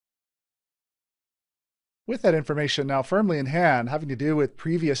With that information now firmly in hand, having to do with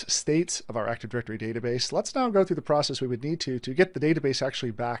previous states of our Active Directory database, let's now go through the process we would need to get the database actually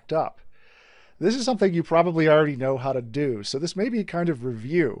backed up. This is something you probably already know how to do, so this may be kind of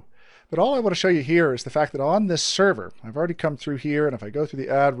review. But all I want to show you here is the fact that on this server, I've already come through here, and if I go through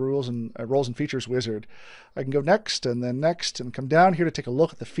the Add Rules and Roles and Features wizard, I can go next and then next and come down here to take a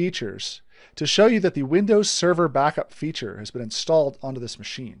look at the features to show you that the Windows Server Backup feature has been installed onto this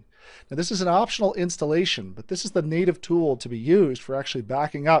machine. Now this is an optional installation, but this is the native tool to be used for actually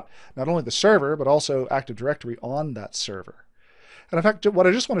backing up not only the server, but also Active Directory on that server. And in fact, what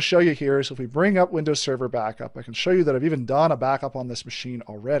I just want to show you here is if we bring up Windows Server Backup, I can show you that I've even done a backup on this machine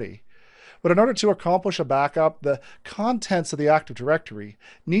already. But in order to accomplish a backup, the contents of the Active Directory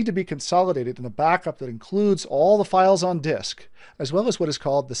need to be consolidated in a backup that includes all the files on disk, as well as what is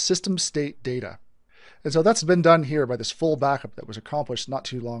called the system state data. And so that's been done here by this full backup that was accomplished not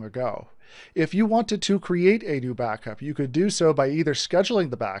too long ago. If you wanted to create a new backup, you could do so by either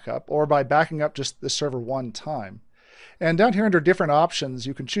scheduling the backup or by backing up just the server one time. And down here under different options,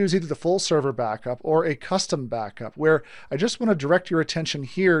 you can choose either the full server backup or a custom backup, where I just want to direct your attention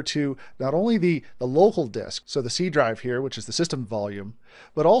here to not only the local disk, so the C drive here, which is the system volume,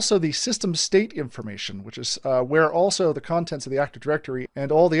 but also the system state information, which is where also the contents of the Active Directory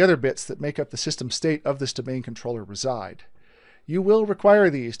and all the other bits that make up the system state of this domain controller reside. You will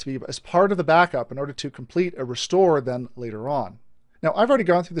require these to be as part of the backup in order to complete a restore then later on. Now, I've already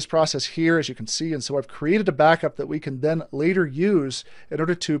gone through this process here, as you can see, and so I've created a backup that we can then later use in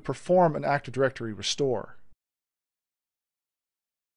order to perform an Active Directory restore.